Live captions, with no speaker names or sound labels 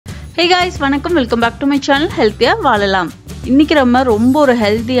Hey guys, வணக்கம், welcome back to my channel Healthya Valalam. இன்னைக்கு நம்ம ரொம்ப ஒரு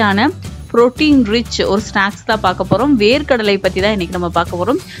ஹெல்தியான protein rich ஒரு ஸ்நாக்ஸ் தான் பார்க்க போறோம். வேர்க்கடலை பத்தி தான் இன்னைக்கு நம்ம பார்க்க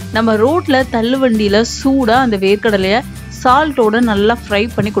போறோம். நம்ம ரோட்ல தள்ளுவண்டியில சூடா அந்த வேர்க்கடலைய சால்ட்டோட நல்லா ஃப்ரை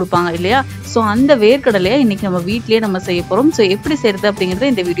பண்ணி கொடுப்பாங்க இல்லையா? சோ அந்த வேர்க்கடலைய இன்னைக்கு நம்ம வீட்லயே நம்ம செய்ய போறோம். சோ எப்படி செய்யறது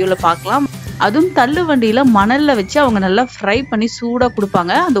அப்படிங்கறத இந்த வீடியோல பார்க்கலாம். அதுவும் தள்ளுவண்டியில மணல்ல வச்சு அவங்க நல்லா ஃப்ரை பண்ணி சூடா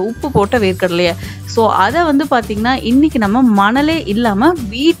கொடுப்பாங்க அந்த உப்பு போட்ட வேர்க்கடலைய. சோ அத வந்து பாத்தீங்கன்னா இன்னைக்கு நம்ம மணலே இல்லாம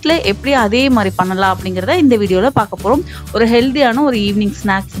வீட்ல எப்படி அதே மாதிரி பண்ணலாம் அப்படிங்கறத இந்த வீடியோல பார்க்க போறோம். ஒரு ஹெல்தியான ஒரு ஈவினிங்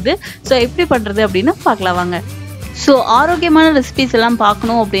ஸ்நாக்ஸ் இது. சோ எப்படி பண்றது அப்படின்னு பார்க்கலாம் வாங்க. சோ ஆரோக்கியமான ரெசிபிஸ் எல்லாம்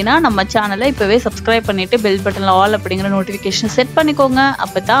பார்க்கணும் அப்படின்னா நம்ம சேனலை இப்பவே சப்ஸ்கிரைப் பண்ணிட்டு பெல் பட்டன்ல ஆல் அப்படிங்கிற நோட்டிபிகேஷன் செட் பண்ணிக்கோங்க.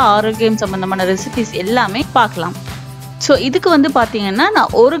 அப்பதான் ஆரோக்கியம் சம்பந்தமான ரெசிபிஸ் எல்லாமே பார்க்கலாம். சோ இதுக்கு வந்து பாத்தீங்கன்னா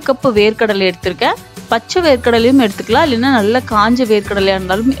நான் 1 கப் வேர்க்கடலை எடுத்திருக்கேன். பச்சை வேர்க்கடலையும் எடுத்துக்கலாம், இல்லைன்னா நல்ல காஞ்ச வேர்க்கடலையா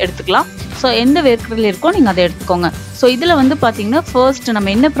இருந்தாலும் எடுத்துக்கலாம். ஸோ எந்த வேர்க்கடலை இருக்கோ நீங்கள் அதை எடுத்துக்கோங்க. ஸோ இதில் வந்து பார்த்தீங்கன்னா ஃபர்ஸ்ட்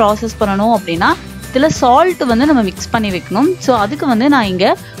நம்ம என்ன ப்ராசஸ் பண்ணணும் அப்படின்னா இதில் சால்ட் வந்து நம்ம மிக்ஸ் பண்ணி வைக்கணும். ஸோ அதுக்கு வந்து நான் இங்கே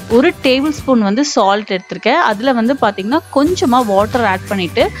 1 டேபிள் ஸ்பூன் வந்து சால்ட் எடுத்திருக்கேன். அதில் வந்து பார்த்தீங்கன்னா கொஞ்சமாக வாட்டர் ஆட்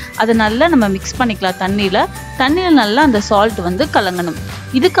பண்ணிவிட்டு அதை நல்லா நம்ம மிக்ஸ் பண்ணிக்கலாம். தண்ணியில் நல்லா அந்த சால்ட் வந்து கலங்கணும்.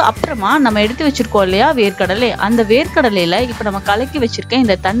 இதுக்கு அப்புறமா நம்ம எடுத்து வச்சிருக்கோம் இல்லையா வேர்க்கடலை, அந்த வேர்க்கடலையில் இப்போ நம்ம கலக்கி வச்சிருக்கேன்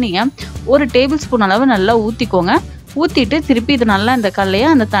இந்த தண்ணியை 1 டேபிள் ஸ்பூன் அளவு நல்லா ஊற்றிக்கோங்க. ஊற்றிட்டு திருப்பி இது நல்லா இந்த கல்லையை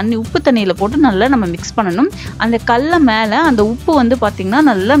அந்த தண்ணி உப்பு தண்ணியில் போட்டு நல்லா நம்ம மிக்ஸ் பண்ணணும். அந்த கல்லை மேலே அந்த உப்பு வந்து பார்த்திங்கன்னா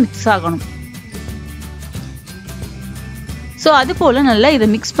நல்லா மிக்ஸ் ஆகணும். ஸோ அது போல் நல்லா இதை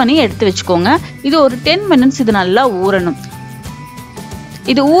மிக்ஸ் பண்ணி எடுத்து வச்சுக்கோங்க. இது ஒரு 10 மினிட்ஸ் இது நல்லா ஊறணும்.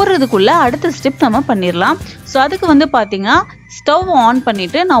 இது ஊறுறதுக்குள்ள அடுத்த ஸ்டெப் நம்ம பண்ணிடலாம். ஸோ அதுக்கு வந்து பார்த்தீங்கன்னா ஸ்டவ் ஆன்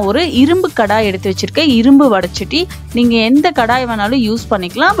பண்ணிட்டு நான் ஒரு இரும்பு கடாய் எடுத்து வச்சிருக்கேன். இரும்பு வடைச்சட்டி, நீங்க எந்த கடாய் வேணாலும் யூஸ்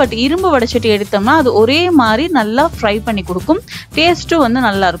பண்ணிக்கலாம். பட் இரும்பு வடைச்சட்டி எடுத்தோம்னா அது ஒரே மாதிரி நல்லா ஃப்ரை பண்ணி கொடுக்கும், டேஸ்ட்டும் வந்து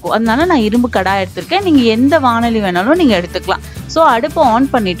நல்லா இருக்கும். அதனால நான் இரும்பு கடாய் எடுத்திருக்கேன். நீங்க எந்த வானொலி வேணாலும் நீங்க எடுத்துக்கலாம். ஸோ அடுப்பை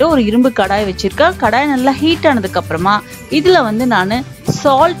ஆன் பண்ணிட்டு ஒரு இரும்பு கடாய் வச்சிருக்கேன். கடாய் நல்லா ஹீட் ஆனதுக்கு அப்புறமா இதுல வந்து நான்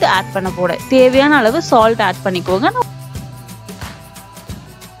சால்ட் ஆட் பண்ண போறேன். தேவையான அளவு சால்ட் ஆட் பண்ணிக்கோங்க.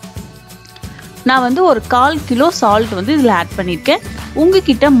 நான் வந்து ஒரு 1/4 கிலோ சால்ட் வந்து இதில் ஆட் பண்ணியிருக்கேன்.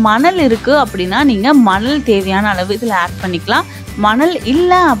 உங்ககிட்ட மணல் இருக்குது அப்படின்னா நீங்கள் மணல் தேவையான அளவு இதில் ஆட் பண்ணிக்கலாம். மணல்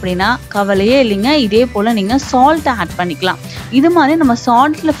இல்லை அப்படின்னா கவலையே இல்லைங்க, இதே போல் நீங்கள் சால்ட்டை ஆட் பண்ணிக்கலாம். இது மாதிரி நம்ம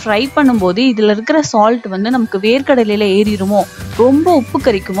சால்ட்டில் ஃப்ரை பண்ணும்போது இதில் இருக்கிற சால்ட் வந்து நமக்கு வேர்க்கடலையில் ஏறிடுமோ, ரொம்ப உப்பு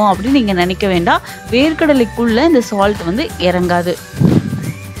கரிக்குமோ அப்படின்னு நீங்கள் நினைக்க வேண்டாம். வேர்க்கடலைக்குள்ளே இந்த சால்ட் வந்து இறங்காது.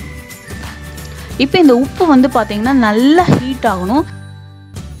 இப்போ இந்த உப்பு வந்து பார்த்தீங்கன்னா நல்லா ஹீட் ஆகணும்.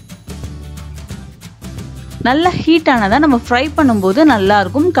 நல்லா ஹீட் ஆனதான் நம்ம ஃப்ரை பண்ணும்போது நல்லா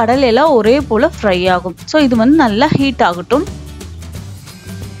இருக்கும். கடலையெல்லாம் ஒரே போல ஃப்ரை ஆகும். ஸோ இது வந்து நல்லா ஹீட் ஆகட்டும்.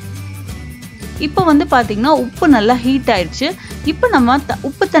 இப்போ வந்து பார்த்தீங்கன்னா உப்பு நல்லா ஹீட் ஆயிடுச்சு. இப்போ நம்ம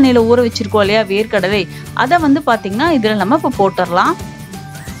உப்பு தண்ணியில் ஊற வச்சிருக்கோம் இல்லையா வேர்க்கடலை, அதை வந்து பார்த்தீங்கன்னா இதில் நம்ம இப்போ போட்டுடலாம்.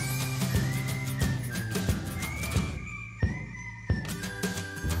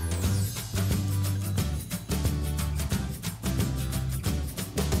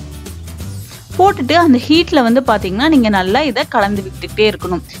 போட்டுட்டு அந்த ஹீட்ல வந்து பாத்தீங்கன்னா நீங்க நல்லா இதை கலந்து விட்டுட்டே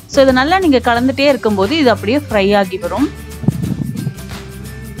இருக்கணும். ஸோ இதை நல்லா நீங்க கலந்துட்டே இருக்கும்போது இது அப்படியே ஃப்ரை ஆகி வரும்.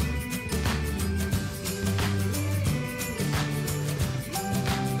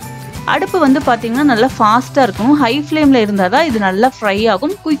 அடுப்பு வந்து பாத்தீங்கன்னா நல்லா ஃபாஸ்டா இருக்கணும். ஹை ஃப்ளேம்ல இருந்தாதான் இது நல்லா ஃப்ரை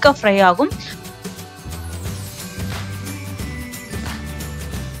ஆகும், குயிக்கா ஃப்ரை ஆகும்.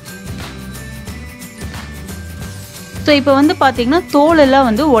 ஸோ இப்போ வந்து பார்த்தீங்கன்னா தோல் எல்லாம்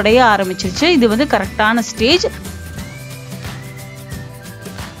வந்து உடைய ஆரம்பிச்சிருச்சு. இது வந்து கரெக்டான ஸ்டேஜ்.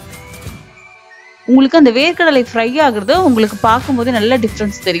 உங்களுக்கு அந்த வேர்க்கடலை ஃப்ரை ஆகுறது உங்களுக்கு பார்க்கும்போது நல்ல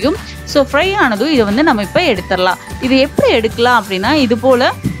டிஃப்ரென்ஸ் தெரியும். ஸோ ஃப்ரை ஆனதும் இதை வந்து நம்ம இப்போ எடுத்துடலாம். இது எப்படி எடுக்கலாம் அப்படின்னா இது போல்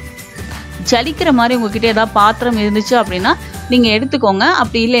ஜலிக்கிற மாதிரி உங்ககிட்ட ஏதாவது பாத்திரம் இருந்துச்சு அப்படின்னா நீங்க எடுத்துக்கோங்க.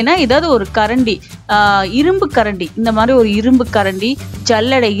 அப்படி இல்லைன்னா ஏதாவது ஒரு கரண்டி, இரும்பு கரண்டி, இந்த மாதிரி ஒரு இரும்பு கரண்டி,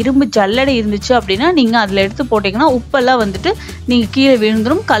 இரும்பு ஜல்லடை இருந்துச்சு அப்படின்னா நீங்க அதுல எடுத்து போட்டீங்கன்னா உப்பெல்லாம் வந்துட்டு நீங்க கீழே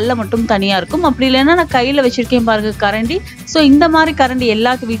விழுந்துரும், கல்ல மட்டும் தனியா இருக்கும். அப்படி இல்லைன்னா நான் கையில வச்சிருக்கேன் பாருங்க கரண்டி. ஸோ இந்த மாதிரி கரண்டி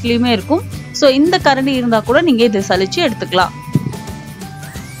எல்லா வீட்லயுமே இருக்கும். ஸோ இந்த கரண்டி இருந்தா கூட நீங்க இதை சலிச்சு எடுத்துக்கலாம்.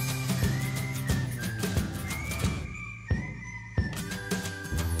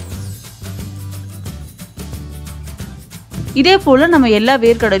 இதே போல நம்ம எல்லா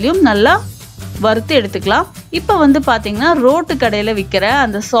வேர்க்கடலையும் நல்லா வறுத்து எடுத்துக்கலாம். இப்போ வந்து பாத்தீங்கன்னா ரோட்டு கடையில விற்கிற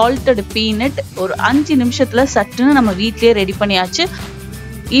அந்த சால்டட் பீனட் ஒரு 5 நிமிஷத்துல சட்டுன்னு நம்ம வீட்லயே ரெடி பண்ணியாச்சு.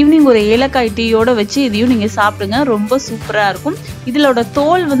 ஈவினிங் ஒரு ஏலக்காய் டீயோட வச்சு இதையும் நீங்க சாப்பிடுங்க, ரொம்ப சூப்பரா இருக்கும். இதோட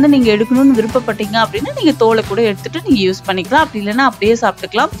தோல் வந்து நீங்க எடுக்கணும்னு விருப்பப்பட்டீங்க அப்படின்னா நீங்க தோலை கூட எடுத்துட்டு நீங்க யூஸ் பண்ணிக்கலாம். அப்படி இல்லைன்னா அப்படியே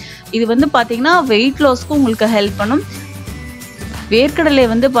சாப்பிட்டுக்கலாம். இது வந்து பாத்தீங்கன்னா வெயிட் லாஸ்க்கு உங்களுக்கு ஹெல்ப் பண்ணும். வேர்க்கடலை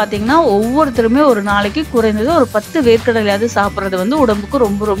வந்து பாத்தீங்கன்னா ஒவ்வொருத்தருமே ஒரு நாளைக்கு குறைந்தது ஒரு 10 வேர்க்கடலையாவது சாப்பிட்றது வந்து உடம்புக்கு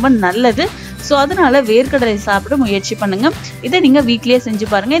ரொம்ப ரொம்ப நல்லது. ஸோ அதனால வேர்க்கடலை சாப்பிட முயற்சி பண்ணுங்க. இதை நீங்க வீட்லயே செஞ்சு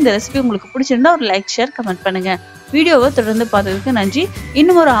பாருங்க. இந்த ரெசிபி உங்களுக்கு பிடிச்சிருந்தா ஒரு லைக், ஷேர், கமெண்ட் பண்ணுங்க. வீடியோவை தொடர்ந்து பார்த்ததுக்கு நன்றி.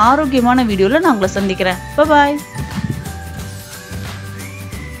 இன்னும் ஒரு ஆரோக்கியமான வீடியோல நான் உங்களை சந்திக்கிறேன். பாய்.